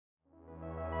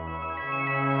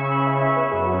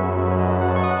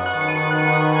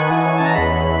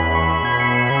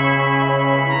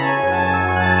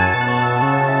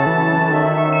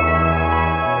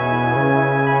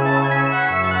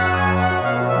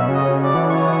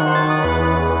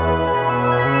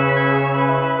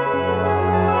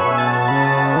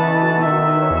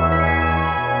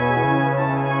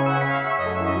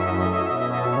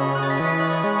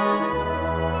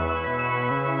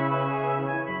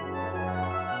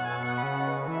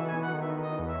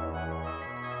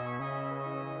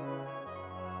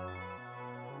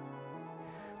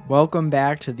Welcome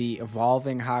back to the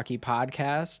Evolving Hockey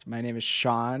Podcast. My name is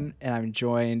Sean, and I'm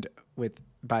joined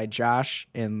by Josh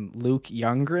and Luke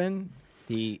Youngren,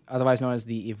 otherwise known as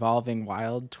the Evolving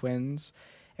Wild Twins.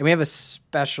 And we have a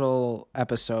special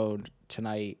episode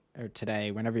tonight, or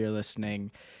today, whenever you're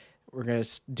listening. We're going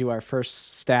to do our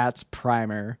first stats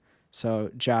primer. So,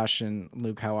 Josh and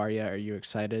Luke, how are you? Are you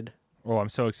excited? Oh, I'm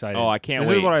so excited. Oh, I can't wait.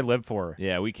 This is what I live for.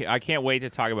 Yeah, I can't wait to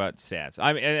talk about stats.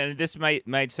 And this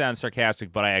might sound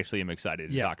sarcastic, but I actually am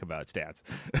excited to talk about stats.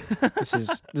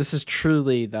 This is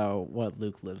truly, though, what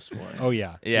Luke lives for. Oh,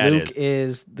 yeah. Yeah, Luke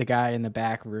is the guy in the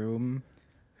back room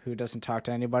who doesn't talk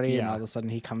to anybody, and all of a sudden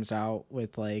he comes out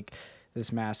with like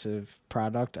this massive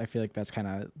product. I feel like that's kind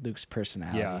of Luke's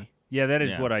personality. Yeah, that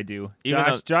is what I do. Even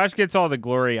Josh gets all the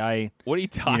glory. What are you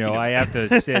talking about? I have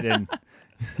to sit and...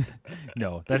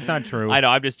 No, that's not true. I know,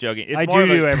 I'm just joking. It's I more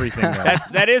do everything.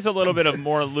 That is a little bit of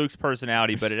more Luke's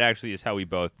personality, but it actually is how we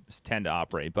both tend to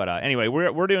operate. But anyway,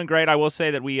 we're doing great. I will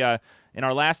say that we in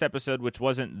our last episode, which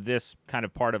wasn't this kind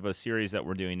of part of a series that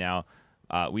we're doing now,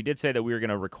 we did say that we were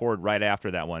going to record right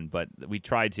after that one, but we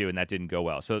tried to, and that didn't go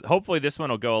well. So hopefully this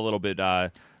one will go a little bit.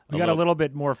 We got a little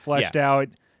bit more fleshed out.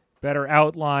 Better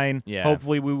outline. Yeah.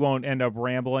 Hopefully we won't end up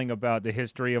rambling about the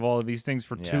history of all of these things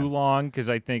for too long, because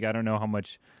I don't know how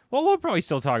much. Well, we'll probably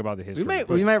still talk about the history.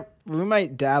 We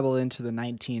might dabble into the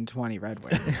 1920 Red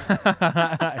Wings.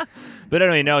 But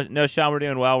anyway, no, Sean, we're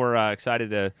doing well. We're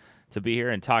excited to be here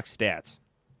and talk stats.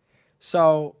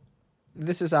 So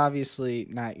this is obviously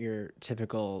not your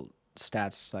typical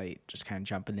stats site. Just kind of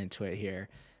jumping into it here.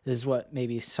 This is what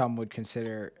maybe some would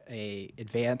consider a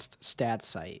advanced stats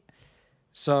site.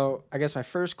 So I guess my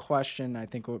first question, I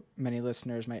think what many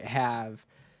listeners might have,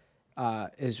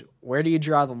 is where do you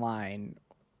draw the line,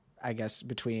 I guess,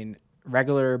 between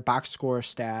regular box score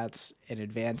stats and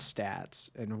advanced stats?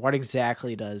 And what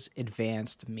exactly does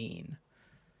advanced mean?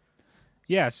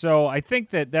 Yeah, so I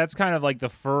think that's kind of like the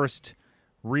first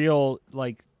real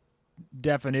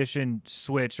definition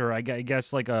switch, or I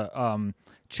guess like a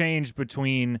change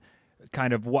between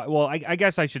kind of what. Well, I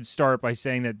guess I should start by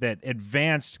saying that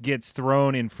advanced gets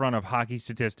thrown in front of hockey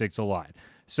statistics a lot.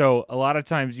 So a lot of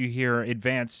times you hear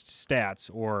advanced stats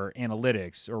or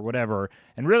analytics or whatever,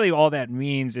 and really all that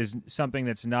means is something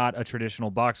that's not a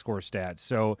traditional box score stat.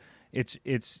 So it's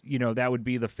that would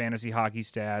be the fantasy hockey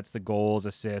stats, the goals,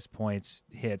 assists, points,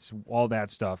 hits, all that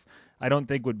stuff. I don't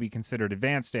think would be considered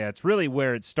advanced stats. Really,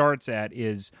 where it starts at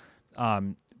is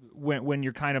when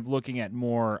you're kind of looking at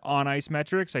more on-ice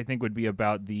metrics, I think would be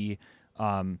about the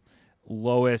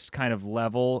lowest kind of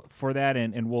level for that,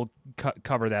 and we'll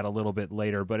cover that a little bit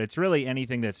later. But it's really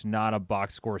anything that's not a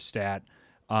box score stat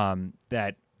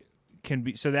that can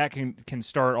be. So that can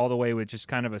start all the way with just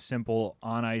kind of a simple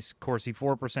on-ice Corsi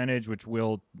for percentage, which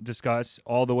we'll discuss,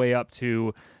 all the way up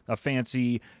to a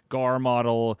fancy GAR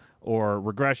model or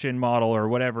regression model or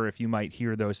whatever, if you might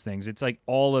hear those things. It's like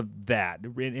all of that,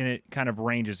 and it kind of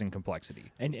ranges in complexity.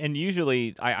 And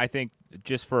usually, I think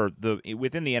just for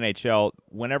within the NHL,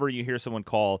 whenever you hear someone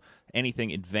call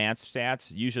anything advanced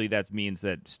stats, usually that means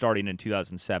that starting in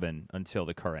 2007 until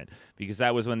the current, because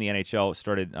that was when the NHL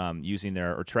started using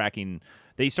tracking.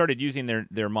 They started using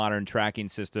their modern tracking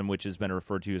system, which has been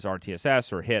referred to as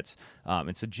RTSS or HITS.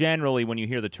 And so generally, when you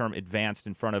hear the term advanced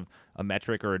in front of a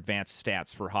metric or advanced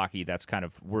stats for hockey, that's kind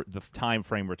of the time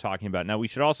frame we're talking about. Now, we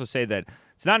should also say that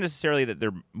it's not necessarily that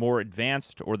they're more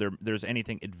advanced or there's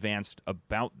anything advanced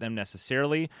about them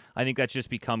necessarily. I think that's just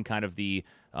become kind of the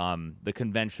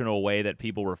conventional way that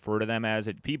people refer to them as.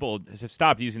 People have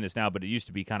stopped using this now, but it used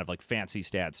to be kind of like fancy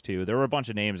stats too. There were a bunch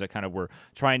of names that kind of were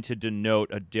trying to denote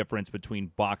a difference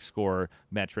between box score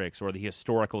metrics or the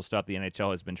historical stuff the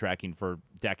NHL has been tracking for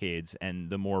decades and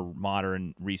the more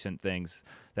modern recent things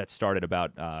that started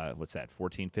about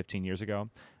 14, 15 years ago.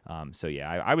 So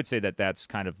yeah, I would say that that's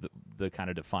kind of the kind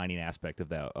of defining aspect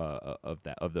of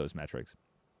of those metrics.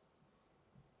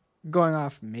 Going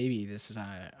off, maybe this is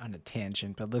on a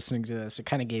tangent, but listening to this, it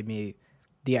kind of gave me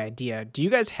the idea. Do you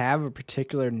guys have a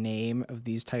particular name of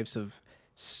these types of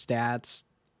stats?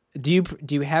 Do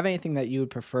you have anything that you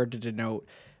would prefer to denote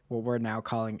what we're now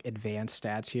calling advanced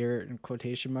stats here in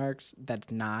quotation marks that's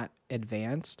not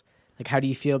advanced? Like, how do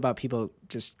you feel about people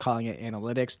just calling it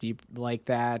analytics? Do you like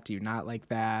that? Do you not like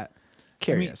that?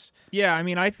 Curious.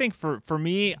 I think for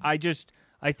me, I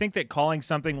think that calling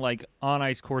something like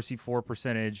on-ice Corsi for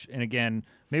percentage, and again,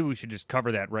 maybe we should just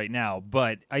cover that right now,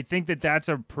 but I think that's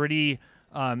a pretty,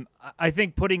 I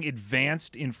think putting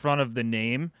advanced in front of the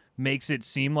name makes it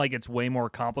seem like it's way more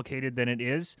complicated than it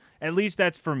is. At least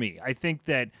that's for me. I think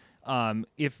that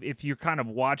if you're kind of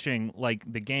watching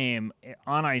like the game,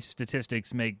 on-ice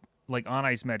statistics make like on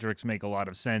ice metrics make a lot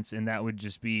of sense, and that would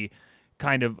just be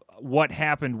kind of what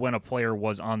happened when a player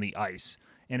was on the ice.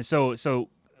 And so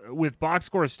with box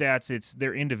score stats, it's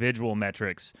their individual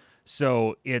metrics.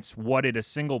 So it's what did a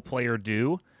single player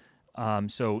do?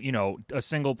 So, a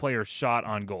single player shot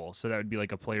on goal. So that would be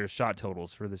like a player's shot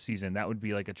totals for the season. That would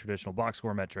be like a traditional box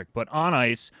score metric. But on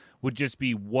ice would just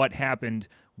be what happened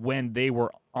when they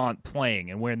were on playing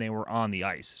and when they were on the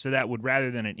ice. So that would, rather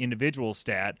than an individual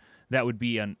stat, that would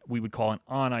be we would call an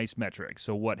on ice metric.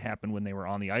 So what happened when they were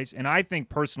on the ice. And I think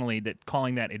personally that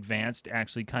calling that advanced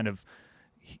actually kind of,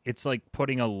 it's like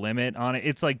putting a limit on it.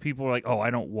 It's like people are like, oh, I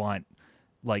don't want,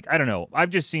 like, I don't know. I've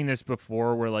just seen this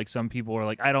before where like some people are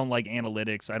like, I don't like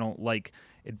analytics. I don't like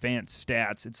advanced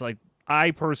stats. It's like, I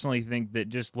personally think that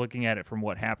just looking at it from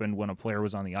what happened when a player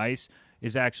was on the ice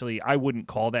is actually, I wouldn't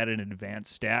call that an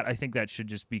advanced stat. I think that should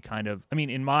just be kind of, I mean,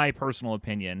 in my personal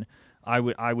opinion, I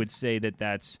would say that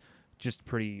that's just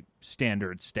pretty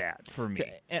standard stat for me.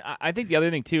 And I think the other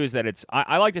thing too is that it's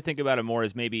I like to think about it more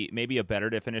as maybe a better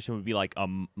definition would be like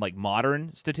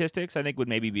modern statistics. I think would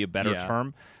maybe be a better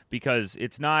term, because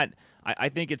it's not. I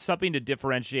think it's something to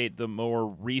differentiate the more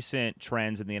recent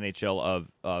trends in the NHL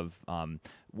of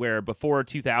where before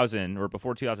 2000 or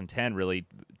before 2010, really,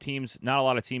 not a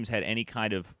lot of teams had any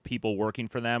kind of people working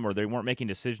for them, or they weren't making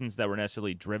decisions that were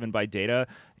necessarily driven by data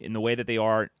in the way that they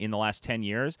are in the last 10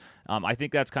 years. I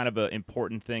think that's kind of an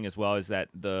important thing as well, is that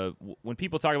when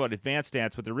people talk about advanced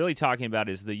stats, what they're really talking about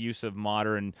is the use of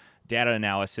modern data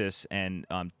analysis and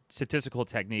statistical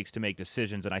techniques to make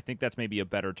decisions, and I think that's maybe a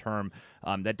better term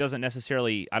that doesn't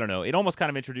necessarily, I don't know, it almost kind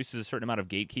of introduces a certain amount of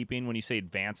gatekeeping when you say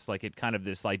advanced, like it kind of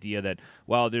this idea that,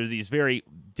 well, there's these very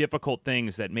difficult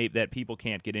things that people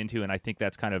can't get into, and I think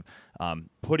that's kind of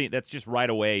that's just right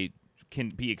away can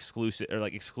be exclusive or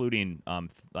like excluding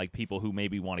like people who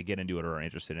maybe want to get into it or are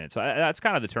interested in it. So that's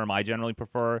kind of the term I generally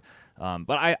prefer.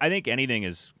 But I think anything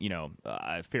is,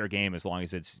 fair game as long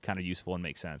as it's kind of useful and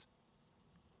makes sense.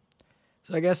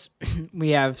 So I guess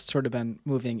we have sort of been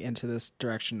moving into this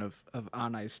direction of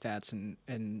on-ice stats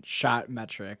and shot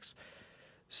metrics.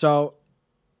 So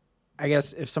I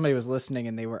guess if somebody was listening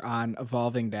and they were on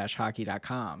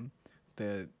evolving-hockey.com,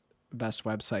 the best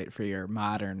website for your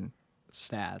modern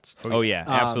stats. Oh, yeah,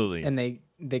 absolutely. And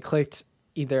they clicked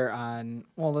either on,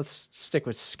 well, let's stick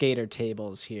with skater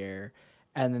tables here,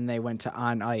 and then they went to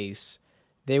on ice.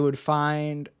 They would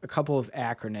find a couple of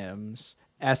acronyms,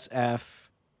 SF,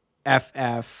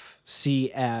 FF,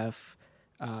 CF,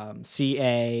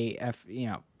 CA, F,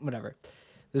 whatever.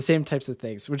 The same types of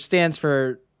things, which stands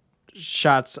for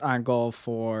shots on goal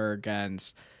for,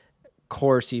 against,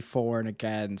 Corsi for and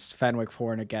against, Fenwick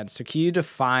for and against. So can you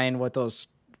define what those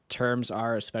terms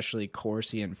are, especially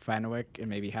Corsi and Fenwick, and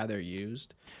maybe how they're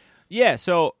used? Yeah,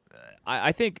 so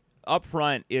I think up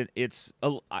front,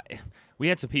 we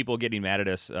had some people getting mad at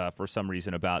us for some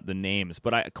reason about the names,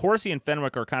 but Corsi and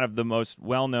Fenwick are kind of the most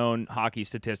well-known hockey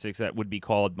statistics that would be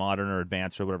called modern or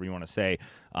advanced or whatever you want to say.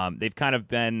 They've kind of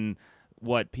been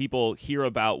what people hear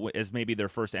about as maybe their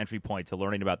first entry point to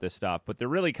learning about this stuff, but they're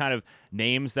really kind of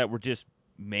names that were just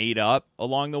made up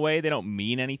along the way. They don't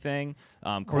mean anything.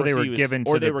 Or they were given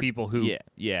to the people who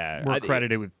were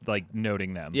credited with like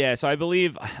noting them. Yeah, so I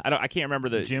believe I can't remember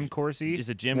the Jim Corsi. Is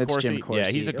it Jim That's Corsi? Jim Corsi.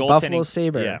 Yeah, he's a goaltending Buffalo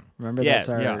Sabre. Yeah. Remember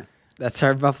Yeah. that's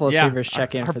our Buffalo Sabres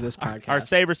check-in for this podcast. Our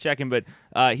Sabres check-in, but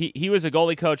he was a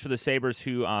goalie coach for the Sabres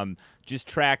who just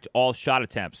tracked all shot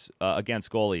attempts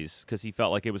against goalies because he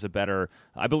felt like it was a better.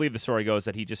 I believe the story goes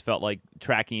that he just felt like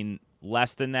tracking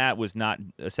less than that was not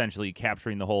essentially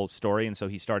capturing the whole story, and so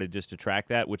he started just to track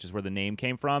that, which is where the name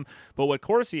came from. But what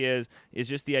Corsi is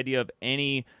just the idea of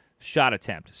any shot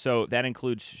attempt. So that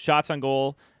includes shots on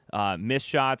goal, missed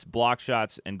shots, block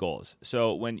shots, and goals.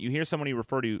 So when you hear somebody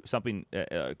refer to something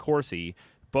Corsi,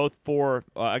 both for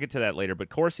I'll get to that later, but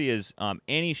Corsi is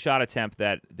any shot attempt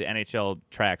that the NHL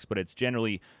tracks, but it's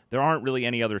generally there aren't really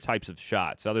any other types of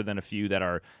shots other than a few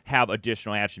that have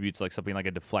additional attributes like something like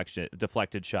a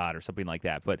deflected shot or something like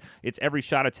that. But it's every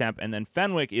shot attempt, and then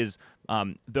Fenwick is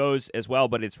those as well,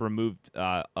 but it's removed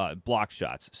block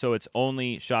shots. So it's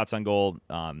only shots on goal,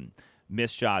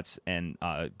 missed shots, and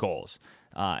goals.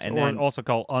 And then also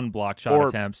called unblocked shot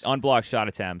attempts. Unblocked shot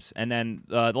attempts. And then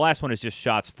the last one is just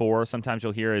shots for. Sometimes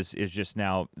you'll hear is just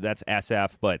now that's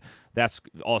SF, but that's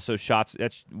also shots.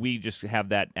 We just have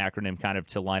that acronym kind of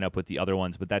to line up with the other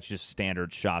ones, but that's just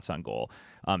standard shots on goal.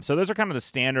 So those are kind of the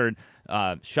standard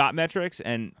shot metrics.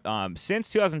 And since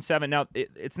 2007, now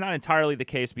it's not entirely the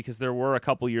case because there were a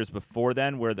couple years before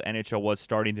then where the NHL was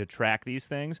starting to track these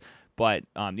things. but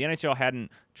the NHL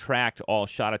hadn't tracked all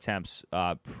shot attempts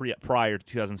prior to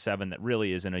 2007 that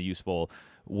really is in a useful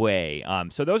way.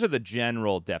 So those are the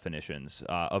general definitions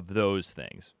of those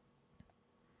things.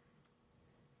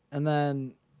 And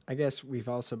then I guess we've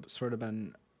also sort of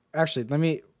been actually let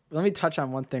me touch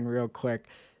on one thing real quick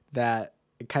that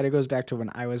it kind of goes back to when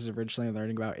I was originally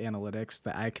learning about analytics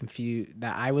that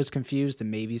I was confused, and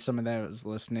maybe someone that was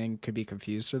listening could be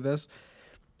confused for this.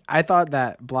 I thought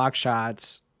that block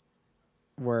shots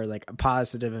were like a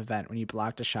positive event. When you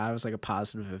blocked a shot, it was like a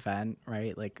positive event,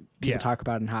 right? Like people talk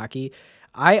about in hockey.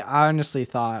 I honestly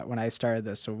thought when I started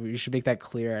this, so we should make that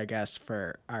clear, I guess,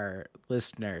 for our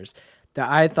listeners, that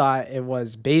I thought it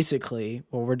was basically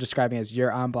what we're describing as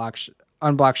your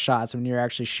unblocked shots when you're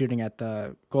actually shooting at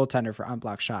the goaltender for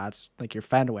unblocked shots, like your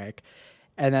Fenwick.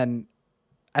 And then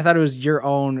I thought it was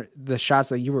the shots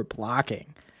that you were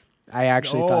blocking. I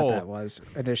actually thought that was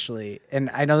initially. And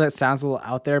I know that sounds a little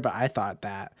out there, but I thought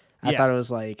that. I thought it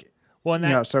was like,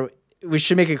 so we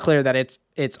should make it clear that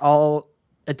it's all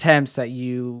attempts that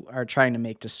you are trying to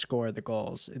make to score the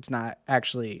goals. It's not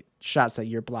actually shots that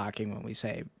you're blocking when we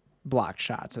say blocked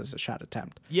shots as a shot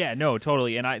attempt. Yeah, no,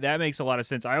 totally. And that makes a lot of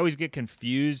sense. I always get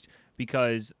confused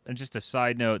because, and just a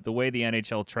side note, the way the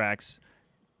NHL tracks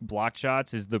blocked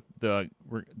shots is the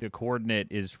coordinate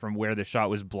is from where the shot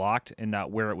was blocked and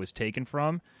not where it was taken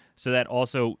from. So that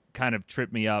also kind of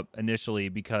tripped me up initially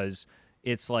because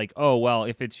it's like, oh, well,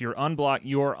 if it's your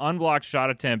unblocked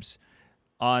shot attempts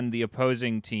on the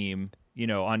opposing team,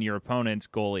 on your opponent's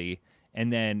goalie,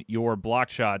 and then your block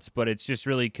shots, but it's just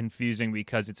really confusing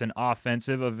because it's an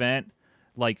offensive event.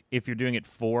 Like if you're doing it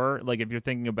if you're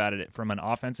thinking about it from an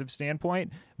offensive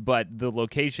standpoint, but the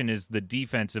location is the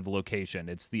defensive location.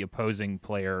 It's the opposing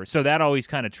player. So that always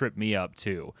kind of tripped me up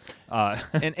too.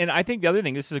 And I think the other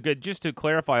thing, this is just to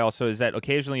clarify also, is that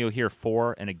occasionally you'll hear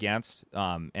for and against.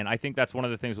 And I think that's one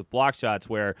of the things with block shots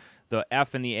where the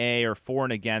F and the A or for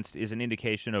and against is an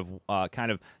indication of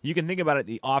you can think about it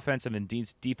the offensive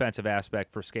and defensive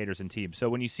aspect for skaters and teams. So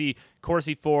when you see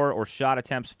Corsi for or shot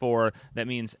attempts for, that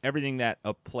means everything that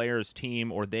a player's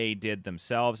team or they did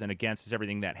themselves, and against is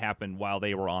everything that happened while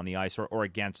they were on the ice or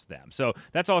against them. So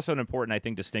that's also an important, I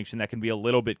think, distinction that can be a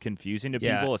little bit confusing to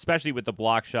people, especially with the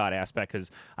block shot aspect,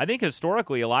 because I think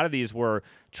historically a lot of these were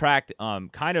tracked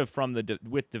kind of from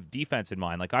with the defense in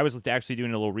mind. Like I was actually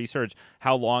doing a little research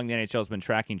how long the NHL has been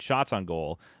tracking shots on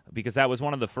goal, because that was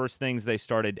one of the first things they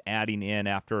started adding in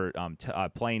after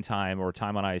playing time or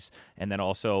time on ice, and then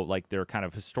also like their kind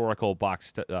of historical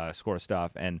box score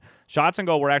stuff. And shots on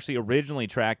goal were actually originally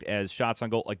tracked as shots on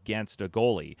goal against a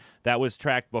goalie. That was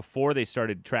tracked before they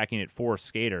started tracking it for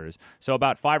skaters. So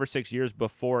about 5 or 6 years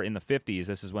before, in the 50s,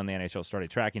 this is when the NHL started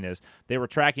tracking this, they were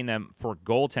tracking them for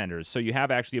goaltenders. So you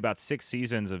have actually about 6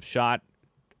 seasons of shot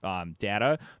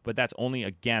data, but that's only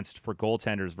against for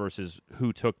goaltenders versus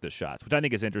who took the shots, which I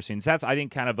think is interesting. So that's, I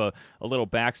think, kind of a little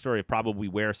backstory of probably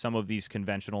where some of these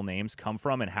conventional names come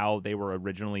from and how they were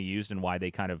originally used and why they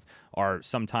kind of are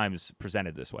sometimes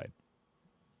presented this way.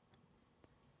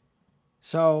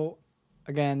 So,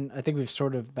 again, I think we've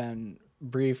sort of been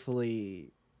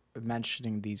briefly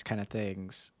mentioning these kind of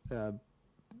things,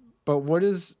 but what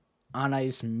does on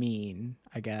ice mean,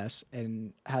 I guess,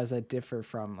 and how does that differ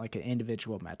from like an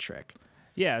individual metric?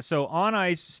 Yeah, so on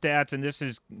ice stats, and this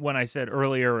is when I said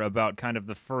earlier about kind of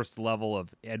the first level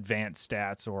of advanced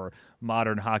stats or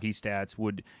modern hockey stats,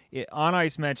 on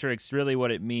ice metrics, really what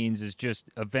it means is just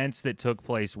events that took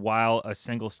place while a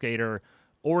single skater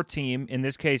or team, in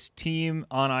this case, team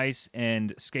on ice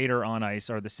and skater on ice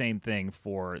are the same thing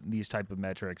for these type of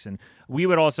metrics. And we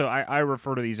would also, I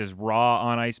refer to these as raw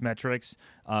on ice metrics,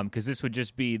 because this would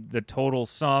just be the total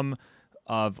sum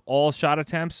of all shot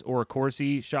attempts or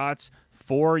Corsi shots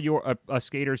for a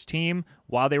skater's team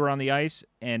while they were on the ice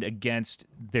and against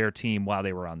their team while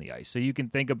they were on the ice. So you can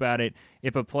think about it,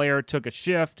 if a player took a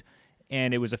shift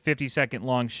and it was a 50-second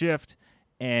long shift,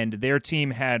 and their team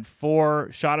had 4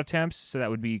 shot attempts, so that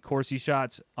would be Corsi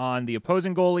shots on the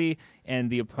opposing goalie,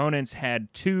 and the opponents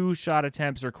had 2 shot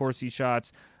attempts or Corsi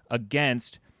shots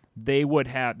against,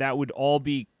 that would all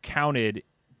be counted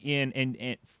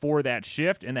in for that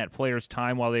shift and that player's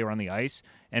time while they were on the ice.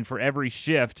 And for every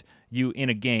shift in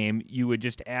a game, you would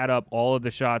just add up all of the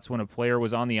shots when a player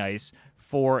was on the ice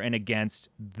for and against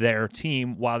their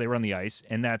team while they were on the ice,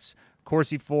 and that's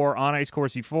Corsi for, on ice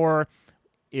Corsi for,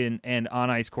 and on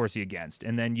ice Corsi against,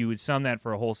 and then you would sum that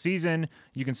for a whole season.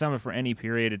 You can sum it for any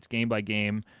period. It's game by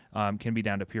game, can be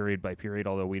down to period by period,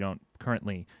 although we don't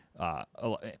currently.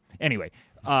 Anyway,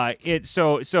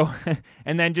 so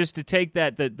and then just to take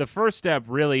that, the first step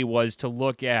really was to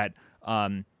look at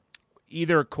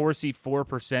either Corsi for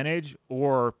percentage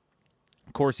or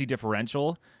Corsi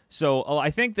differential. So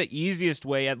I think the easiest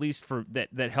way, at least for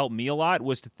that helped me a lot,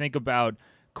 was to think about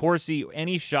Corsi,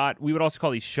 any shot. We would also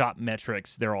call these shot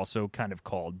metrics. They're also kind of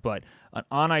called, but an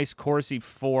on ice Corsi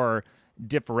 4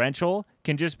 differential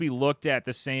can just be looked at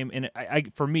the same. And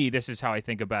for me, this is how I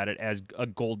think about it, as a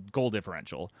goal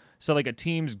differential. So like a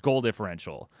team's goal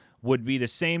differential would be the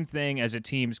same thing as a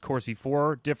team's Corsi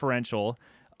 4 differential.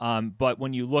 But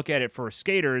when you look at it for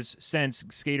skaters, since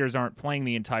skaters aren't playing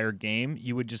the entire game,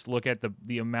 you would just look at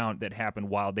the amount that happened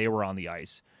while they were on the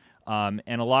ice. And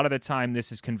a lot of the time,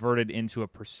 this is converted into a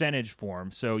percentage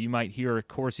form. So you might hear a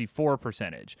Corsi 4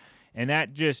 percentage. And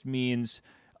that just means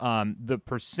the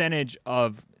percentage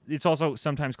of, it's also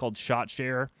sometimes called shot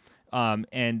share.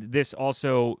 And this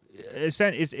also, it's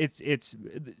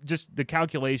just the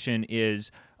calculation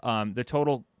is the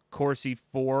total Corsi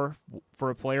 4 for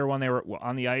a player when they were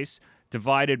on the ice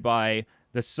divided by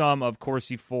the sum of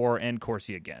Corsi 4 and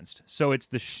Corsi against. So it's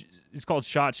it's called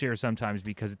shot share sometimes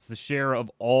because it's the share of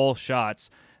all shots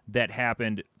that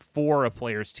happened for a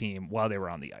player's team while they were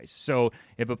on the ice. So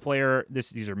if a player,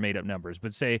 these are made up numbers,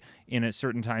 but say in a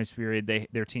certain time period,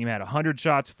 their team had 100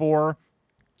 shots for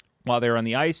while they were on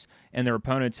the ice, and their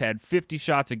opponents had 50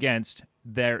 shots against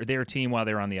their team while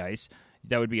they were on the ice,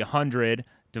 that would be 100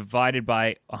 divided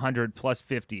by 100 plus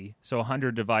 50. So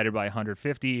 100 divided by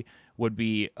 150 would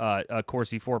be a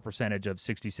Corsi 4 percentage of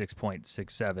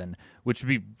 66.67, which would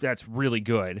be, that's really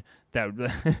good.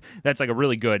 That's like a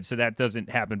really good. So that doesn't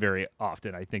happen very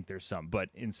often. I think there's some, but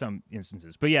in some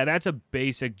instances. But yeah, that's a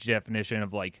basic definition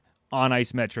of like on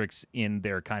ice metrics in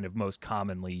their kind of most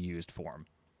commonly used form.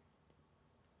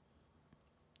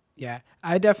 Yeah,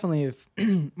 I definitely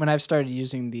have, when I've started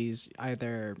using these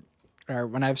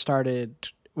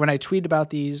when I tweet about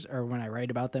these or when I write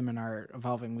about them in our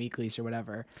Evolving Weeklies or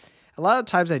whatever, a lot of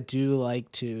times I do like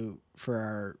to,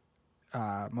 for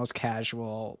our most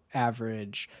casual,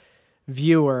 average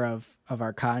viewer of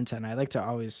our content, I like to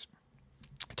always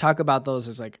talk about those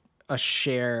as like a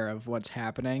share of what's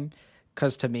happening,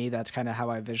 because to me, that's kind of how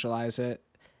I visualize it.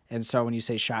 And so when you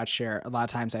say shot share, a lot of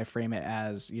times I frame it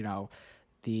as,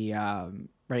 the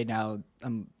right now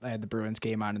I had the Bruins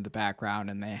game on in the background,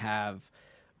 and they have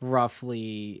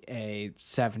roughly a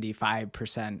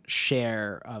 75%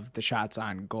 share of the shots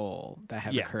on goal that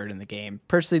have occurred in the game.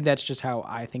 Personally, that's just how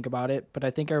I think about it, but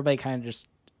I think everybody kind of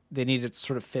they need to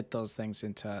sort of fit those things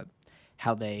into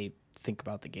how they think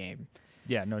about the game.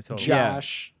 Yeah, no, totally.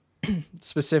 Josh,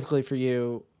 specifically for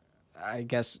you, I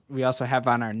guess we also have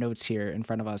on our notes here in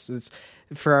front of us. It's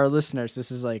for our listeners.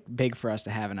 This is like big for us to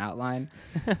have an outline.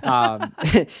 And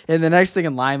the next thing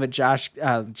in line, but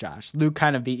Luke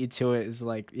kind of beat you to it, is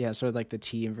like, sort of like the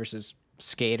team versus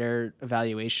skater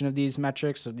evaluation of these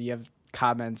metrics. So do you have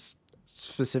comments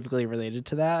specifically related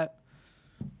to that?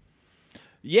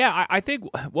 Yeah, I think,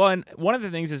 well, and one of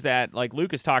the things is that, like,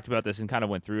 Lucas talked about this and kind of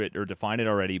went through it or defined it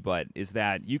already, but is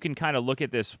that you can kind of look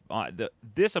at this,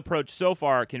 this approach so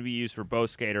far can be used for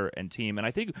both skater and team. And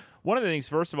I think one of the things,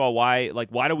 first of all, why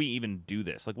do we even do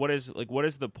this? What is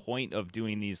the point of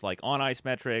doing these, like, on-ice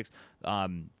metrics,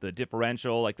 the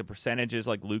differential, like the percentages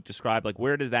like Luke described, like,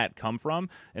 where did that come from?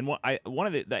 And one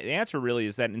of the answer really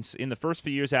is that in the first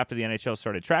few years after the NHL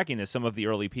started tracking this, some of the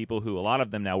early people who, a lot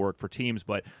of them now work for teams,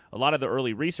 but a lot of the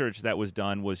early research that was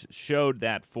done showed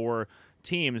that for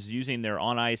teams using their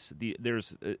on ice,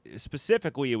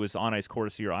 specifically it was on ice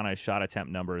Corsi or on ice shot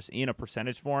attempt numbers in a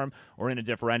percentage form or in a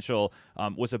differential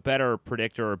was a better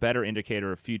predictor or better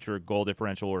indicator of future goal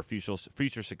differential or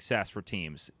future success for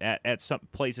teams at some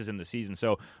places in the season.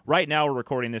 So right now we're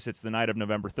recording this. It's the night of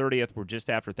November 30th. We're just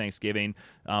after Thanksgiving.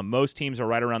 Most teams are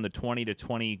right around the 20 to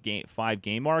 25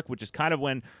 game mark, which is kind of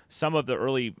when some of the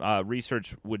early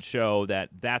research would show that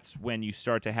that's when you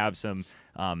start to have some.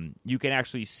 You can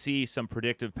actually see some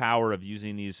predictive power of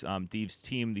using these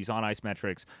on ice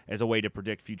metrics as a way to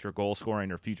predict future goal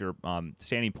scoring or future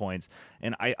standing points.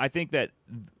 And I think that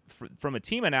from a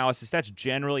team analysis, that's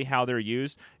generally how they're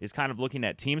used, is kind of looking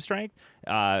at team strength.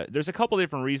 There's a couple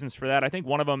different reasons for that. I think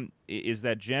one of them is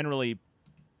that generally,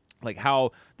 like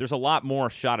how there's a lot more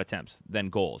shot attempts than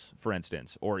goals, for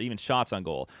instance, or even shots on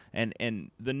goal.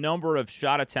 And the number of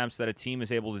shot attempts that a team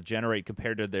is able to generate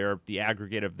compared to the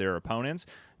aggregate of their opponents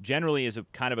generally is a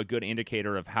kind of a good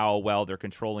indicator of how well they're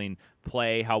controlling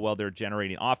play, how well they're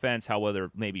generating offense, how well they're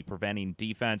maybe preventing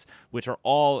defense, which are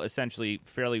all essentially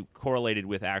fairly correlated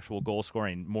with actual goal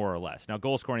scoring, more or less. Now,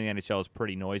 goal scoring in the NHL is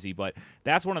pretty noisy, but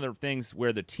that's one of the things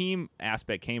where the team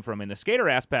aspect came from. And the skater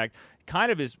aspect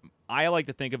kind of is, I like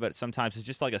to think of it sometimes as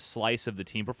just like a slice of the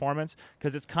team performance,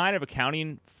 because it's kind of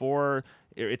accounting for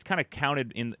it's kind of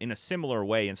counted in a similar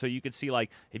way. And so you could see,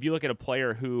 like, if you look at a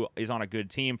player who is on a good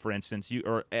team, for instance,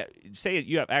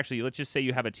 let's just say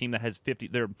you have a team that has 50.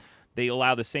 They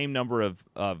allow the same number of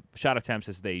shot attempts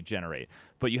as they generate.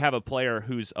 But you have a player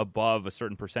who's above a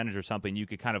certain percentage or something, you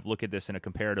could kind of look at this in a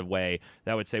comparative way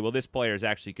that would say, well, this player is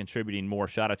actually contributing more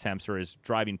shot attempts or is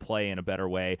driving play in a better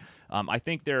way. I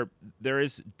think there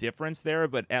is difference there,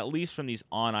 but at least from these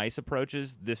on-ice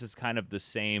approaches, this is kind of the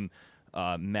same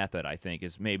method, I think,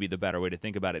 is maybe the better way to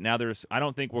think about it. Now, I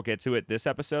don't think we'll get to it this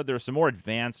episode. There's some more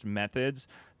advanced methods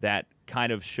that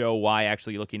kind of show why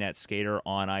actually looking at skater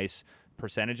on-ice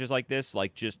percentages like this,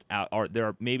 like just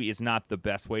maybe is not the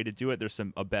best way to do it. There's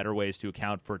some better ways to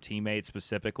account for teammates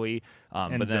specifically,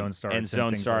 and zone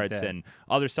starts and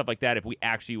other stuff like that. If we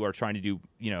actually were trying to do,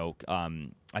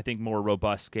 I think more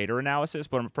robust skater analysis,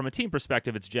 but from a team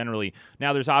perspective, it's generally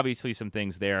now. There's obviously some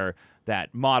things there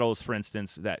that models, for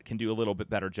instance, that can do a little bit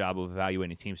better job of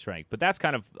evaluating team strength. But that's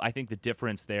kind of, I think, the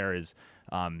difference there is.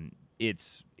 They're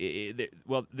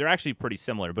actually pretty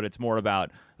similar, but it's more about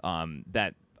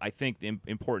that. I think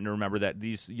important to remember that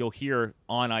you'll hear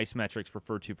on-ice metrics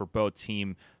referred to for both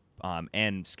team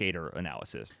and skater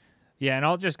analysis. Yeah, and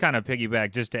I'll just kind of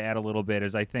piggyback just to add a little bit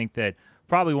is I think that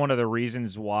probably one of the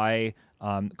reasons why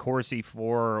Corsi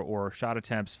 4 or shot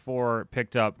attempts 4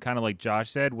 picked up, kind of like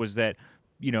Josh said, was that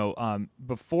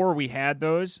before we had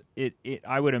those,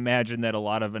 I would imagine that a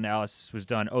lot of analysis was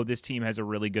done. Oh, this team has a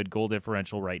really good goal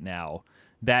differential right now.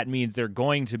 That means they're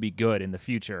going to be good in the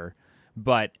future,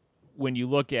 but when you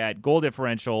look at goal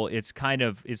differential, it's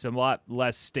a lot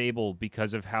less stable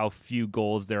because of how few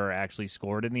goals there are actually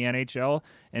scored in the NHL.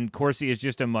 And Corsi is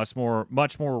just a much more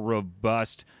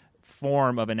robust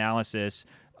form of analysis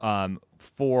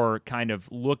for kind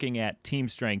of looking at team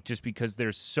strength, just because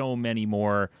there's so many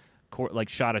more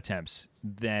shot attempts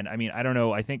than, I don't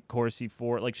know. I think Corsi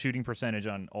 4, like shooting percentage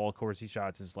on all Corsi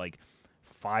shots is like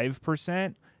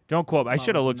 5%. Don't quote me. I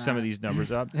should have looked some of these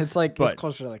numbers up. It's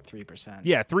closer to like 3%.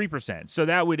 Yeah, 3%. So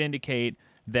that would indicate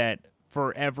that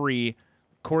for every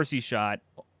Corsi shot,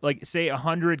 like say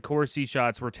 100 Corsi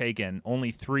shots were taken,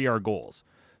 only 3 are goals.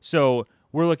 So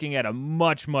we're looking at a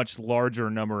much, much larger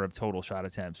number of total shot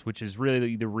attempts, which is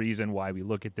really the reason why we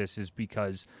look at this is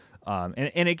because and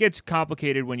it gets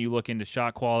complicated when you look into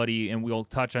shot quality, and we'll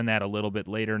touch on that a little bit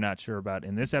later. Not sure about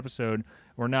in this episode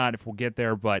or not, if we'll get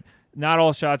there, but not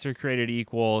all shots are created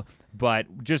equal.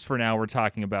 But just for now, we're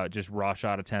talking about just raw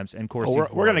shot attempts and Corsi. We're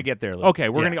going to get there, Luke. Okay,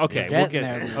 we'll get there. Okay,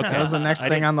 that was the next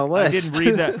thing on the list.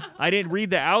 I didn't read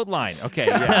the outline. Okay,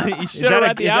 yeah. You should have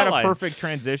read the outline. Is that a perfect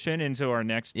transition into our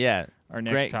next? Yeah, our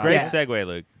next topic. Great segue,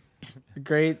 Luke.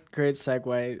 Great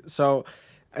segue. So,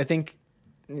 I think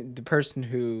the person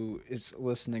who is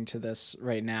listening to this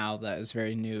right now that is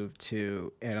very new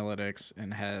to analytics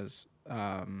and has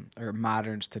or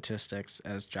modern statistics,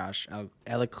 as Josh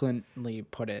eloquently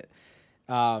put it,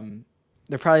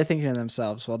 they're probably thinking to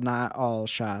themselves, well, not all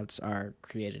shots are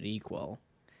created equal.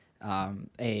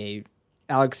 A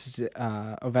Alex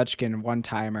Ovechkin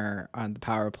one-timer on the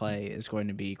power play is going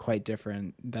to be quite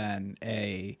different than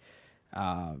a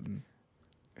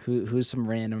who's some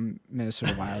random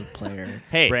Minnesota Wild player.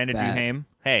 Hey, Brandon Duhaime.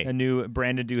 Hey, a new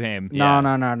Brandon Duhaime. No.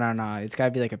 It's got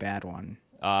to be like a bad one.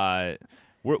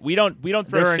 We don't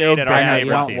throw shade at our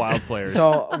favorite team. Wild players.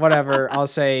 So whatever, I'll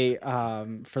say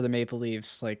for the Maple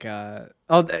Leafs, like no,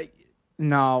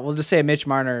 we'll just say a Mitch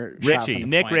Marner shot from the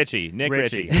Nick point. Ritchie. Nick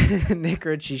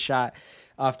Ritchie shot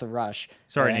off the rush.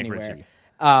 Sorry, Nick anywhere. Ritchie.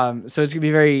 So it's gonna be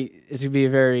a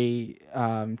very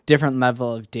different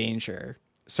level of danger.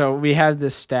 So we have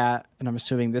this stat, and I'm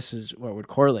assuming this is what would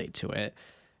correlate to it,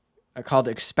 called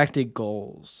expected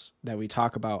goals that we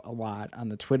talk about a lot on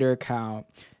the Twitter account,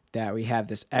 that we have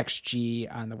this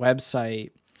XG on the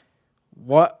website.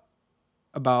 Where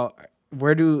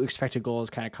do expected goals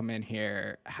kind of come in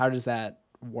here? How does that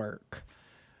work?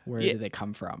 Where do they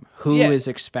come from? Who is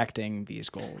expecting these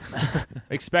goals?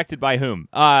 Expected by whom?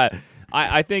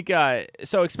 I think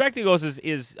so. Expected goals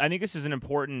is I think this is an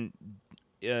important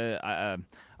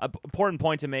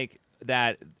point to make,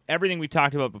 that everything we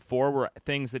talked about before were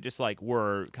things that just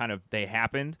were kind of, they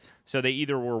happened. So they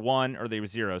either were 1 or they were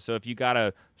 0. So if you got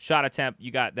a shot attempt, you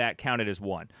got that counted as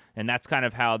 1. And that's kind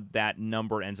of how that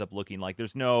number ends up looking. Like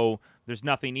there's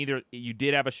nothing, either you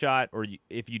did have a shot or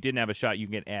if you didn't have a shot, you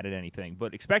can get added anything.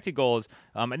 But expected goals,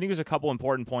 I think there's a couple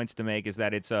important points to make, is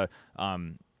that it's a,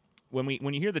 when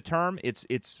you hear the term, it's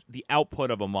the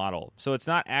output of a model. So it's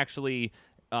not actually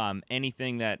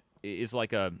anything that is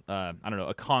like a I don't know,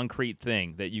 a concrete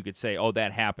thing that you could say, oh,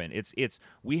 that happened. It's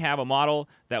we have a model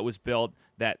that was built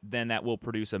that will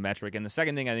produce a metric. And the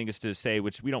second thing I think is to say,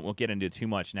 which won't get into too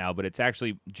much now, but it's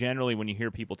actually generally when you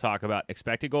hear people talk about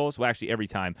expected goals, well, actually every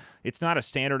time, it's not a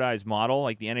standardized model.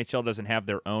 Like the NHL doesn't have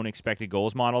their own expected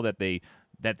goals model that they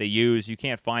use. You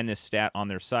can't find this stat on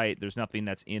their site. There's nothing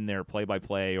that's in their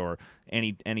play-by-play or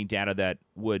any data that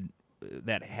would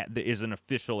is an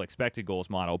official expected goals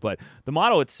model. But the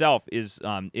model itself is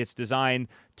it's designed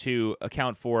to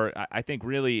account for, I think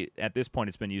really at this point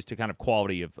it's been used to kind of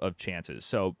quality of chances.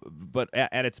 So, but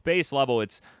at its base level,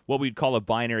 it's what we'd call a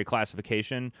binary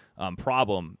classification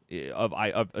problem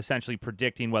of essentially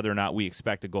predicting whether or not we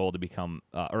expect a goal to become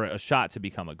or a shot to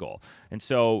become a goal. And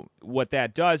so what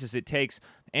that does is it takes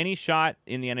any shot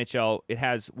in the NHL. It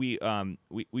has we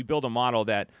build a model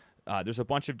that there's a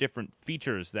bunch of different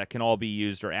features that can all be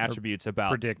used or attributes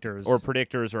about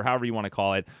predictors or however you want to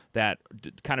call it that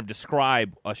kind of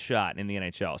describe a shot in the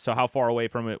NHL. So how far away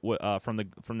from it from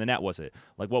the net was it?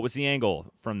 Like what was the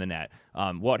angle from the net?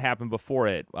 What happened before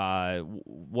it?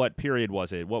 What period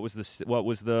was it? What was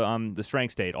the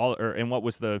strength state? And what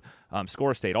was the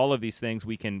score state? All of these things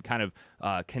we can kind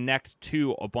of connect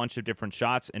to a bunch of different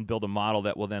shots and build a model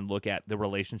that will then look at the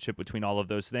relationship between all of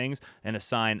those things and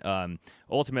assign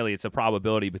ultimately it's a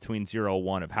probability between 0 and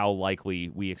 1 of how likely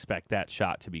we expect that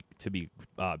shot to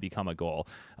become a goal.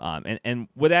 And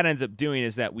what that ends up doing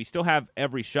is that we still have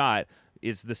every shot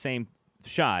is the same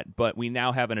shot, but we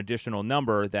now have an additional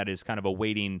number that is kind of a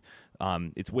weighting.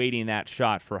 It's weighting that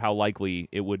shot for how likely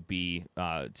it would be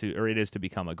it is to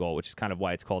become a goal, which is kind of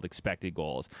why it's called expected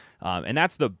goals. And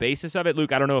that's the basis of it.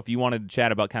 Luke, I don't know if you wanted to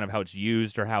chat about kind of how it's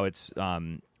used or how it's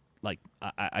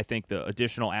I think the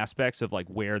additional aspects of like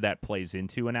where that plays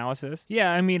into analysis.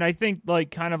 Yeah, I mean, I think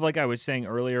like kind of like I was saying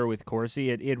earlier with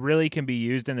Corsi, it really can be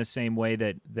used in the same way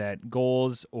that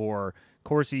goals or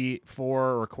Corsi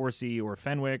 4 or Corsi or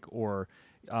Fenwick or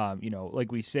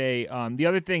like we say. The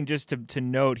other thing just to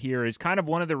note here is kind of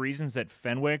one of the reasons that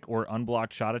Fenwick or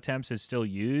unblocked shot attempts is still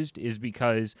used is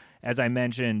because, as I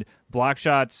mentioned, block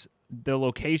shots, the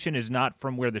location is not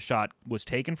from where the shot was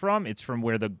taken from. It's from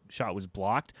where the shot was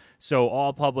blocked. So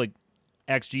all public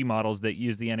XG models that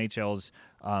use the NHL's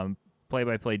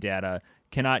play-by-play data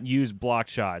cannot use block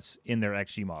shots in their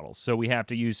XG models. So we have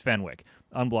to use Fenwick,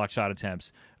 unblocked shot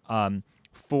attempts,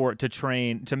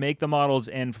 to make the models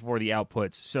and for the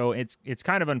outputs. So it's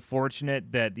kind of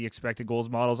unfortunate that the expected goals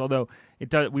models, although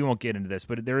we won't get into this,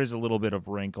 but there is a little bit of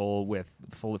wrinkle with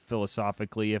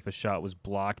philosophically if a shot was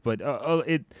blocked. But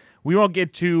we won't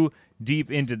get too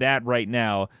deep into that right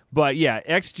now. But yeah,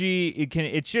 XG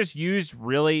it's just used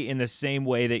really in the same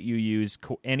way that you use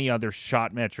any other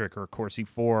shot metric or Corsi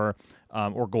 4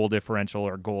 or goal differential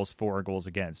or goals for or goals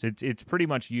against. It's pretty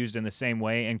much used in the same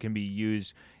way and can be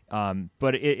used.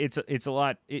 But it's a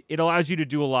lot. It allows you to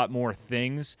do a lot more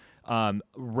things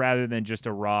rather than just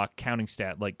a raw counting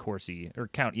stat like Corsi or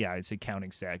count. Yeah, it's a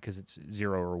counting stat because it's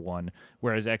 0 or 1,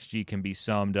 whereas XG can be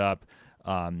summed up.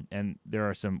 And there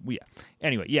are some.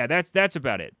 Anyway, yeah, that's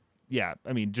about it. Yeah,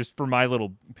 I mean, just for my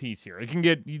little piece here,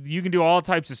 you can do all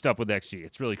types of stuff with XG.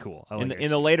 It's really cool. I like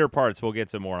in the later parts, we'll get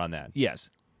some more on that. Yes.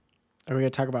 Are we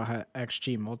going to talk about how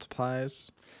XG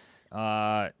multiplies? No,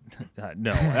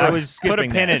 I was skipping. Put a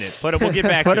pin in it. We'll get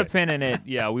back. Put to a pin in it.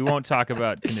 Yeah, we won't talk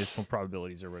about conditional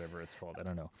probabilities or whatever it's called. I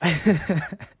don't know.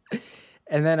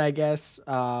 And then I guess,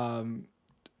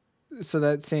 so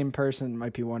that same person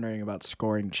might be wondering about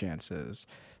scoring chances.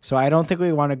 So I don't think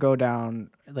we want to go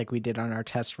down like we did on our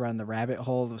test run, the rabbit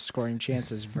hole of scoring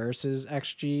chances versus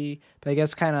XG. But I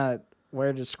guess kind of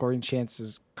where does scoring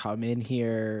chances come in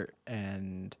here,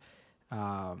 and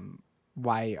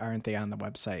why aren't they on the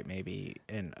website? Maybe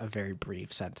in a very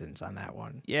brief sentence on that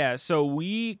one. Yeah, so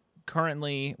we've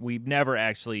never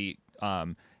actually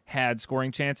had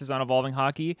scoring chances on Evolving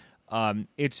Hockey.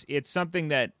 It's something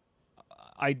that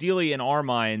ideally in our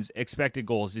minds, expected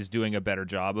goals is doing a better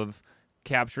job of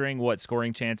capturing what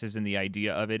scoring chances and the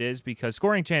idea of it is, because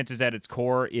scoring chances at its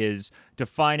core is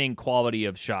defining quality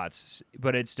of shots,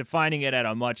 but it's defining it at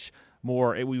a much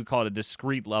more, we would call it a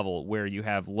discrete level where you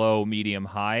have low, medium,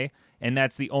 high, and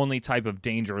that's the only type of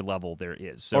danger level there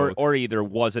is. So, or either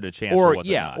was it a chance or was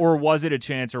it not? Or was it a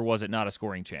chance or was it not a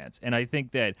scoring chance? And I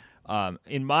think that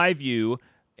in my view,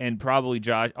 and probably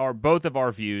Josh, or both of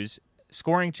our views,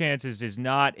 scoring chances is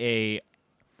not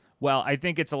I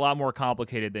think it's a lot more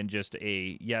complicated than just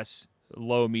a yes,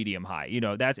 low, medium, high.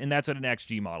 That's what an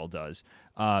XG model does.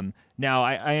 Now,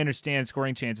 I understand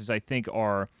scoring chances, I think,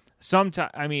 are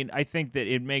I think that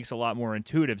it makes a lot more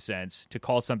intuitive sense to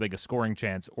call something a scoring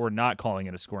chance or not calling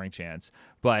it a scoring chance.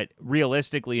 But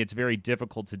realistically, it's very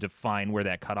difficult to define where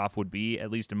that cutoff would be, at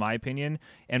least in my opinion.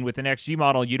 And with an XG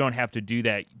model, you don't have to do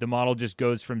that. The model just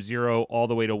goes from 0 all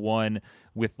the way to 1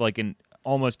 with like an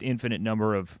almost infinite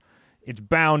number of. It's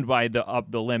bound by the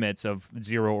limits of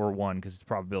 0 or 1 because it's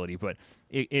probability, but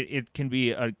it can be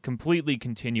a completely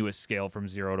continuous scale from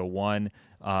 0 to 1,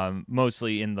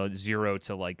 mostly in the 0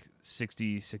 to like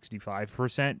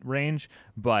 60-65% range.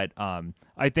 But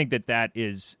I think that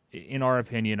is, in our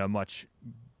opinion, a much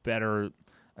better.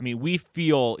 I mean, we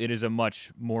feel it is a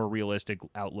much more realistic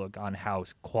outlook on how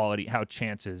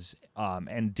chances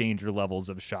and danger levels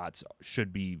of shots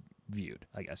should be viewed,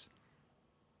 I guess.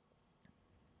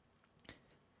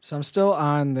 So I'm still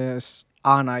on this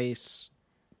on ice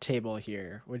table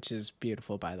here, which is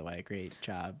beautiful, by the way. Great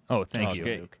job. Oh, thank you,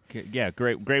 great. Luke. Yeah,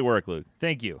 great work, Luke.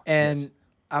 Thank you. And Yes.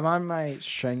 I'm on my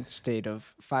strength state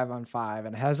of 5-on-5,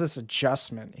 and it has this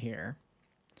adjustment here.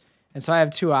 And so I have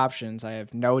two options. I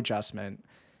have no adjustment,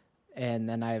 and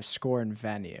then I have score and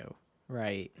venue,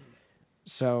 right?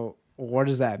 So what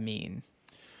does that mean?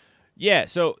 Yeah,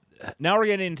 so now we're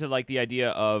getting into like the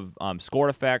idea of score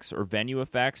effects or venue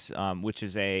effects, which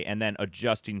is and then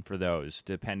adjusting for those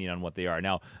depending on what they are.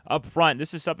 Now, up front,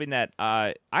 this is something that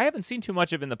I haven't seen too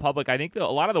much of in the public. I think a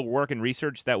lot of the work and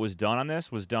research that was done on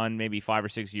this was done maybe 5 or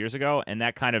 6 years ago, and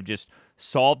that kind of just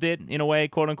solved it in a way,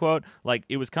 quote unquote. Like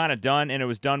it was kind of done, and it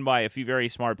was done by a few very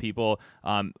smart people.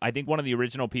 I think one of the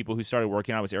original people who started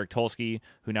working on it was Eric Tulsky,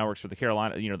 who now works for the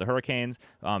the Hurricanes.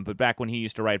 But back when he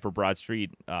used to write for Broad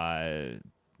Street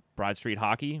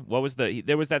Hockey.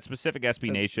 There was that specific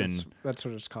SB Nation. That's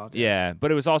what it's called. Yeah, Yes.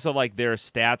 but it was also like their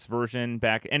stats version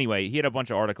back. Anyway, he had a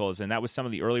bunch of articles, and that was some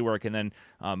of the early work. And then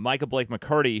Micah Blake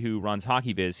McCurdy, who runs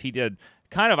HockeyViz, he did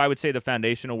kind of, I would say, the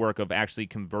foundational work of actually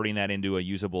converting that into a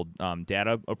usable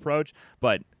data approach.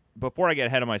 But before I get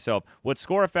ahead of myself, what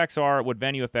score effects are, what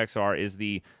venue effects are, is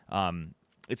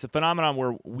it's a phenomenon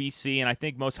where we see, and I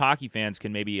think most hockey fans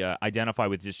can maybe identify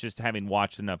with just having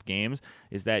watched enough games,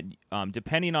 is that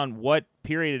depending on what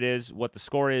period it is, what the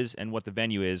score is, and what the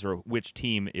venue is, or which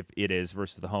team if it is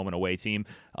versus the home and away team,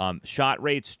 shot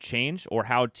rates change, or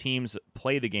how teams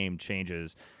play the game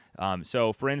changes.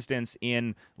 So, for instance,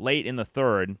 late in the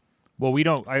third. Well, we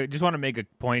don't. I just want to make a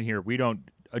point here. We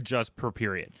don't adjust per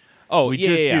period. Oh, we yeah,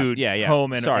 just yeah, do yeah.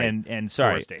 home and sorry. and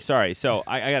sorry, score state. sorry. So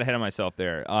I got ahead of myself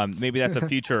there. Maybe that's a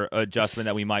future adjustment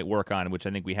that we might work on, which I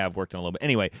think we have worked on a little bit.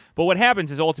 Anyway, but what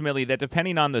happens is ultimately that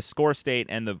depending on the score state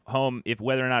and the home, if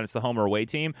whether or not it's the home or away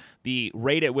team, the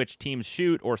rate at which teams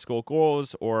shoot or score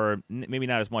goals, or maybe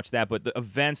not as much that, but the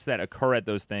events that occur at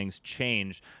those things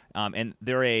change. And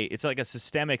it's like a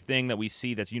systemic thing that we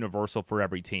see that's universal for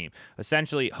every team.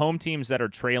 Essentially, home teams that are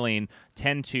trailing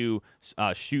tend to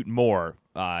shoot more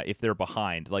if they're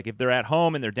behind. Like if they're at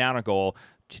home and they're down a goal,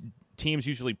 teams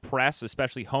usually press,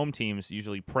 especially home teams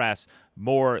usually press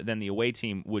more than the away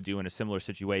team would do in a similar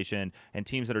situation. And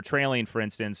teams that are trailing, for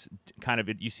instance,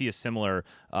 you see a similar.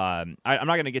 I'm not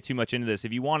going to get too much into this.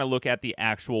 If you want to look at the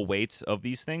actual weights of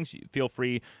these things, feel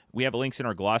free. We have links in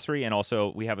our glossary, and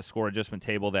also we have a score adjustment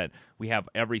table that we have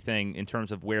everything in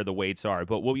terms of where the weights are.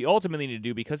 But what we ultimately need to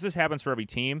do, because this happens for every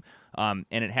team, and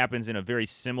it happens in a very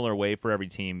similar way for every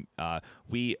team,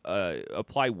 we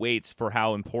apply weights for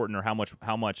how important or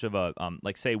how much of a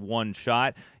like say one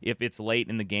shot. If it's late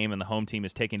in the game and the home team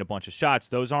is taking a bunch of shots,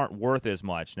 those aren't worth as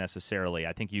much necessarily.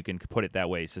 I think you can put it that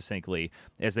way succinctly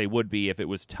as they would be if it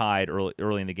was tied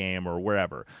early in the game or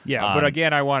wherever. Yeah, but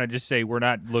again, I want to just say we're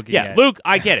not looking at... at... Luke,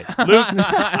 I get it. Luke,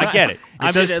 I get it.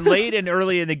 I'm just late and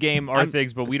early in the game are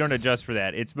things, but we don't adjust for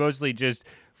that. It's mostly just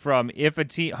from if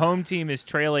a home team is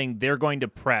trailing, they're going to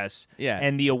press,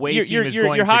 and the away team is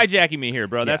going to... You're hijacking me here,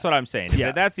 bro. Yeah. That's what I'm saying.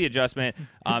 That's the adjustment.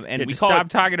 And we stop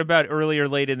talking about early or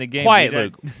late in the game. Quiet,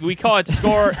 Luke. We call it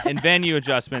score and venue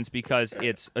adjustments because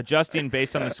it's adjusting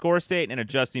based on the score state and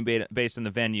adjusting based on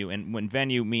the venue. And when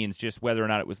venue means just whether or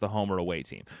not it was the home or away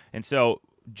team. And so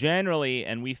generally,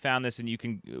 and we found this, and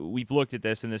we've looked at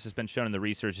this, and this has been shown in the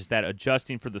research, is that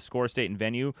adjusting for the score state and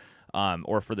venue,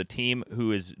 or for the team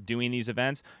who is doing these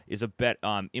events, is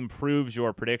improves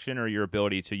your prediction or your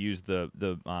ability to use the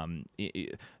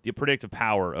predictive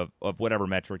power of whatever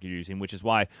metric you're using, which is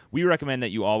why we recommend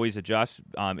that you always adjust.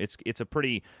 It's a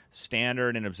pretty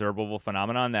standard and observable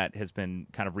phenomenon that has been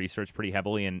kind of researched pretty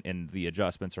heavily, and the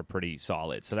adjustments are pretty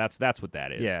solid. So that's what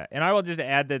that is. Yeah, and I will just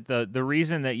add that the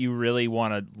reason that you really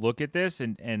want to look at this,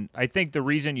 and I think the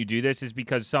reason you do this is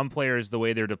because some players, the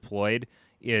way they're deployed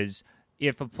is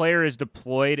if a player is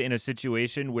deployed in a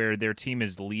situation where their team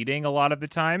is leading a lot of the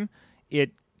time,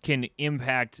 it can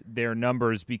impact their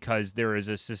numbers because there is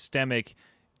a systemic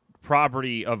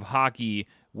property of hockey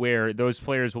where those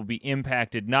players will be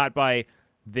impacted not by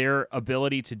their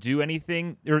ability to do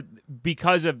anything or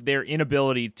because of their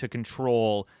inability to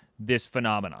control this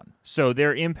phenomenon. So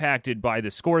they're impacted by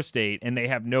the score state and they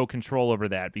have no control over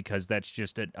that because that's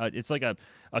just it's like a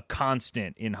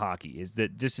constant in hockey is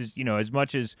that this is, as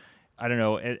much as I don't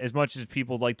know, as much as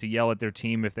people like to yell at their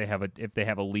team if they have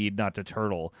a lead not to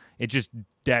turtle, it just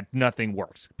that nothing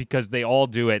works because they all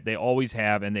do it, they always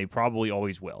have, and they probably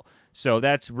always will. So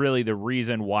that's really the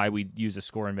reason why we use a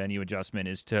score and venue adjustment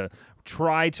is to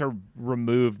try to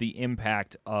remove the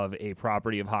impact of a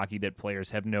property of hockey that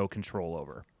players have no control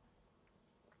over.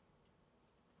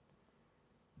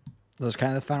 Those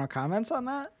kind of the final comments on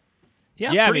that?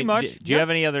 Yeah, pretty much. Do you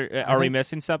have any other? Are we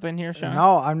missing something here, Sean?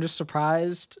 No, I'm just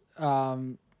surprised.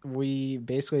 We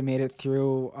basically made it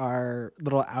through our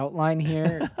little outline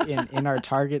here in our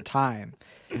target time.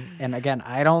 And again,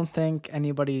 I don't think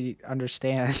anybody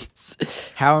understands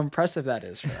how impressive that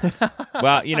is for us.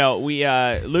 Well, we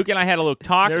Luke and I had a little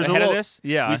talk ahead of this.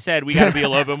 Yeah, we said we got to be a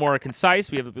little bit more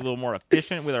concise. We have to be a little more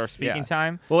efficient with our speaking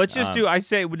time. Well, let's just do. I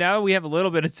say now we have a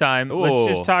little bit of time.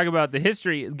 Let's just talk about the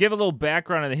history. Give a little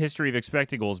background on the history of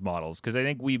expected goals models because I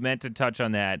think we meant to touch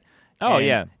on that.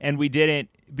 And we didn't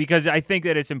because I think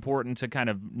that it's important to kind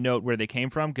of note where they came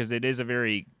from because it is a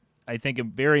very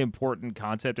important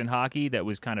concept in hockey that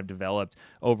was kind of developed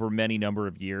over many number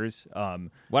of years. Why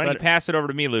don't you pass it over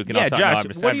to me, Luke? And I'll talk.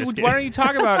 Josh, why don't you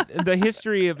talk about the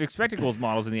history of expected goals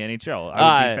models in the NHL?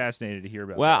 I would be fascinated to hear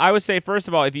about. Well, that. I would say first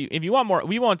of all, if you want more,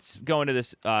 we won't go into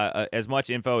this as much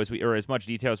info as much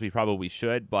detail as we probably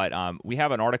should. But we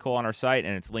have an article on our site,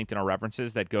 and it's linked in our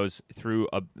references that goes through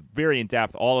a very in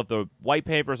depth all of the white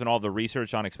papers and all the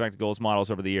research on expected goals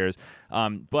models over the years.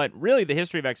 But really, the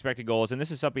history of expected goals, and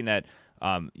this is something that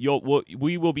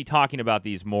we will be talking about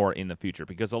these more in the future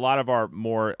because a lot of our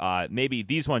more maybe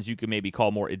these ones you could maybe call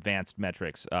more advanced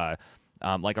metrics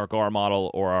like our GAR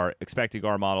model or our expected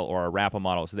GAR model or our RAPA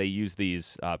model. So they use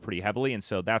these pretty heavily, and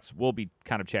so we'll be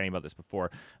kind of chatting about this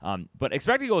before. But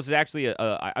expected goals is actually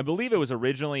I believe it was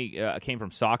originally came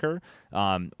from soccer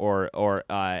and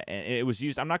it was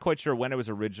used. I'm not quite sure when it was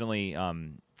originally.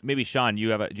 Maybe Sean, do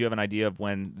you have an idea of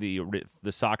when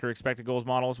the soccer expected goals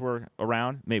models were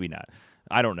around? Maybe not.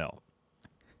 I don't know.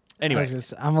 Anyway,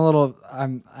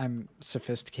 I'm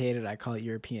sophisticated. I call it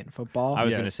European football. I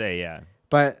was going to say, yeah,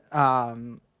 but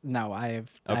no, I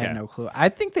have no clue. I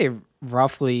think they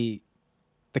roughly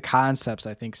the concepts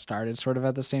I think started sort of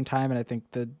at the same time, and I think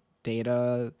the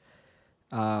data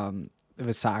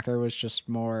with soccer was just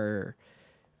more.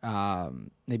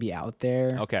 Maybe out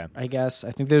there. Okay. I guess.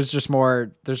 I think there's just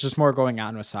more going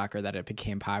on with soccer that it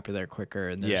became popular quicker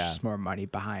and there's just more money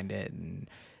behind it and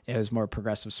it was more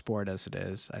progressive sport as it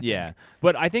is. I think.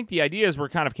 But I think the ideas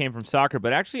came from soccer.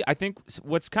 But actually, I think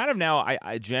what's kind of now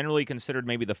I generally considered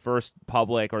maybe the first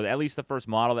public or at least the first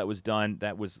model that was done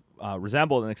that was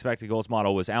resembled an expected goals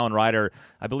model was Alan Ryder.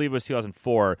 I believe it was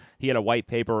 2004. He had a white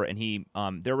paper and he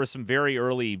there was some very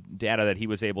early data that he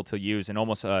was able to use and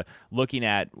almost looking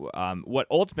at what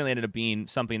ultimately ended up being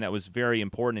something that was very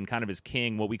important and kind of his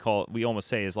king. What we almost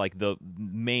say is like the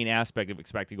main aspect of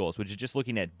expected goals, which is just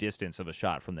looking at distance of a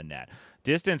shot from the net.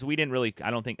 Distance, we didn't really, I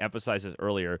don't think, emphasize this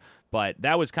earlier, but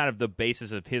that was kind of the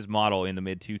basis of his model in the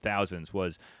mid-2000s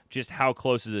was just how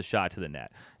close is a shot to the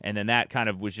net. And then that kind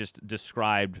of was just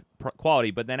described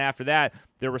quality. But then after that,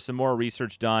 there was some more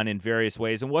research done in various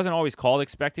ways and wasn't always called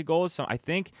expected goals. So I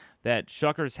think that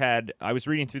Shuckers had, I was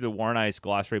reading through the Warren Ice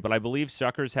glossary, but I believe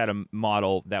Shuckers had a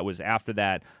model that was after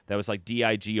that was like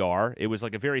DIGR. It was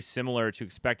like a very similar to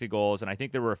expected goals. And I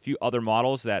think there were a few other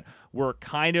models that were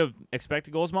kind of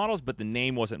expected goals models, but the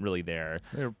name wasn't really there.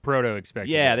 They were proto-expected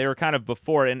goals. Yeah, they were kind of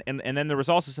before. And then there was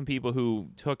also some people who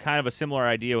took kind of a similar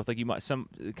idea with like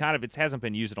it hasn't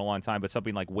been used in a long time, but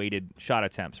something like weighted shot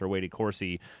attempts or weighted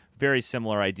Corsi, very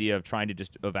similar idea of trying to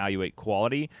just evaluate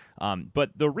quality.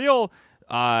 But the real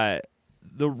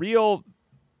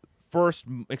first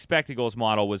expected goals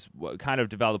model was kind of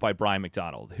developed by Brian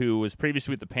McDonald, who was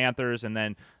previously with the Panthers, and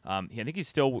then I think he's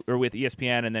still with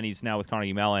ESPN, and then he's now with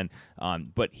Carnegie Mellon.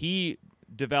 But he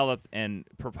developed and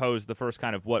proposed the first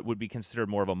kind of what would be considered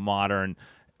more of a modern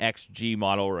XG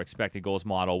model or expected goals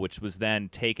model, which was then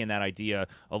taken that idea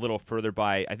a little further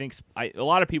by, I think a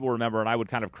lot of people remember, and I would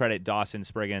kind of credit Dawson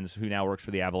Spriggans, who now works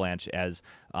for the Avalanche, as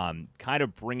kind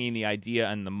of bringing the idea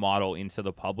and the model into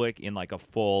the public in like a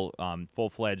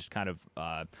full-fledged kind of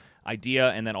idea,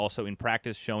 and then also in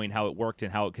practice showing how it worked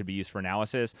and how it could be used for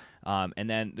analysis. And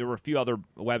then there were a few other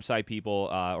website people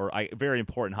very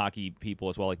important hockey people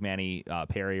as well, like Manny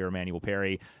Perry or Manuel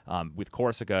Perry with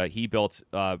Corsica. He built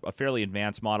a fairly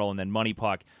advanced model, and then Money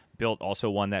Puck built also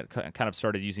one that kind of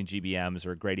started using GBMs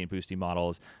or gradient boosting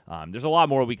models. There's a lot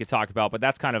more we could talk about, but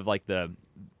that's kind of like the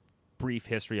brief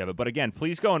history of it. But again,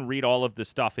 please go and read all of the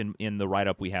stuff in the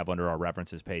write-up we have under our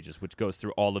references pages, which goes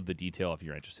through all of the detail if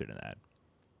you're interested in that.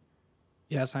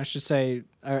 Yes, I should say,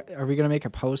 are we going to make a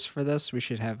post for this? We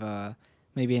should have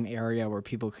maybe an area where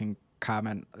people can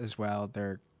comment as well,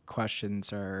 their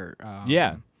questions or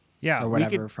Yeah, or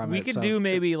whatever from it. We could do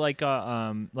maybe like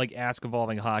a like Ask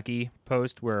Evolving Hockey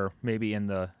post where maybe in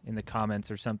the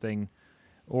comments or something.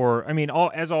 Or I mean,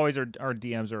 as always, our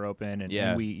DMs are open, and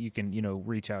you can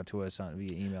reach out to us via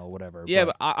email, whatever. Yeah,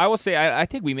 but I will say I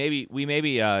think we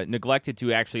maybe neglected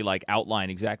to actually like outline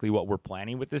exactly what we're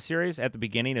planning with this series at the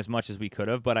beginning as much as we could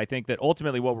have. But I think that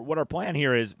ultimately what our plan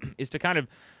here is to kind of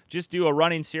just do a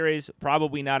running series,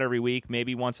 probably not every week,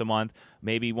 maybe once a month,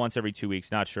 maybe once every 2 weeks,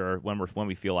 not sure when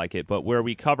we feel like it, but where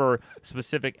we cover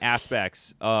specific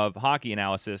aspects of hockey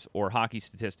analysis or hockey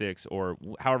statistics or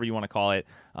however you want to call it,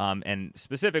 and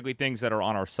specifically things that are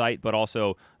on our site, but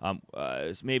also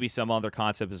maybe some other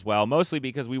concept as well, mostly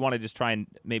because we want to just try and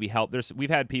maybe help. We've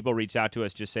had people reach out to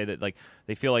us just say that like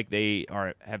they feel like they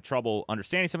have trouble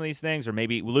understanding some of these things, or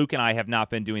maybe Luke and I have not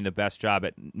been doing the best job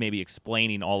at maybe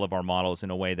explaining all of our models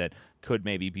in a way that could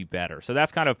maybe be better. So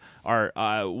that's kind of our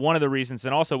one of the reasons,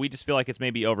 and also we just feel like it's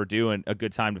maybe overdue and a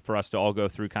good time for us to all go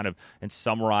through kind of and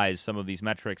summarize some of these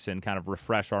metrics and kind of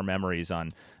refresh our memories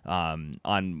on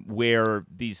where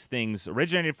these things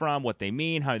originated from, what they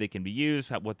mean, how they can be used,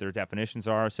 what their definitions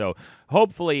are. So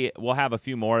hopefully we'll have a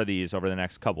few more of these over the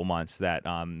next couple months.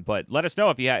 But let us know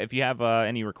if you have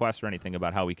any requests or anything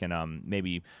about how we can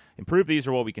maybe improve these,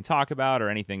 or what we can talk about, or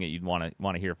anything that you'd want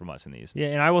to hear from us in these. Yeah,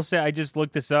 and I will say I just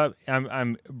looked this up.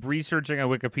 I'm researching on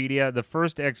Wikipedia. The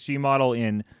first XG model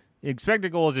in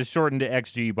expected goals is shortened to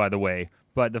XG, by the way.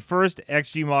 But the first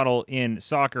XG model in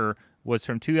soccer was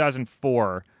from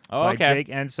 2004 by Jake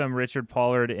Ensom, Richard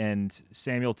Pollard, and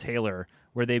Samuel Taylor,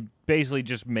 where they basically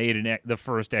just made the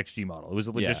first XG model. It was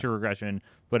a logistic regression,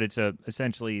 but it's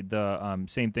essentially the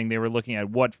same thing. They were looking at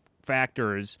what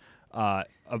factors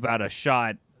about a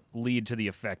shot lead to the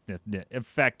effect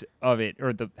of it,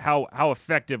 or how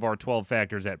effective are 12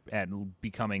 factors at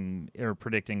becoming or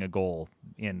predicting a goal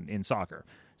in soccer.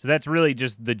 So that's really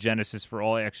just the genesis for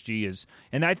all XG is,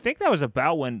 and I think that was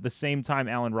about the same time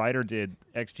Alan Ryder did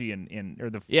XG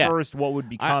or the first what would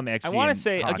become XG. I want to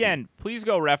say hockey. Again, please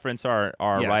go reference our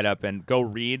write up and go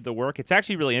read the work. It's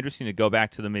actually really interesting to go back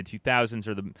to the mid 2000s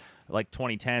or the like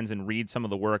 2010s and read some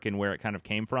of the work and where it kind of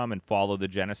came from and follow the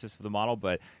genesis of the model.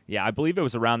 But yeah, I believe it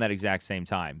was around that exact same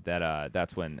time that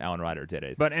that's when Alan Ryder did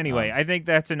it. But anyway, I think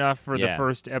that's enough for the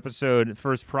first episode,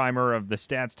 first primer of the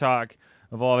Stats Talk.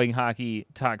 Evolving Hockey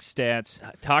Talk Stats.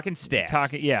 Talking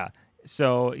stats. Yeah.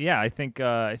 So yeah, I think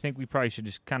we probably should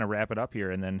just kind of wrap it up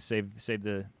here and then save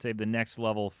the next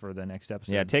level for the next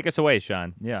episode. Yeah, take us away,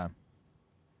 Sean. Yeah.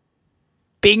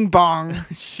 Bing bong.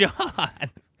 Sean.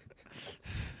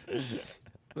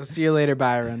 We'll see you later,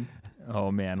 Byron.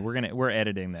 Oh man, we're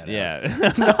editing that.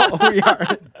 Yeah. No, we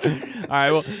aren't. All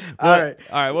right. Well. All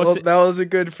right. Well, that was a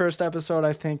good first episode,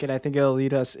 I think, and I think it'll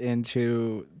lead us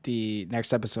into the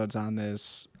next episodes on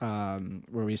this,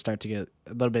 where we start to get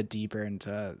a little bit deeper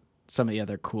into some of the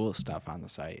other cool stuff on the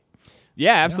site.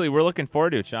 Yeah, absolutely. We're looking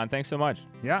forward to it, Sean. Thanks so much.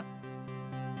 Yeah.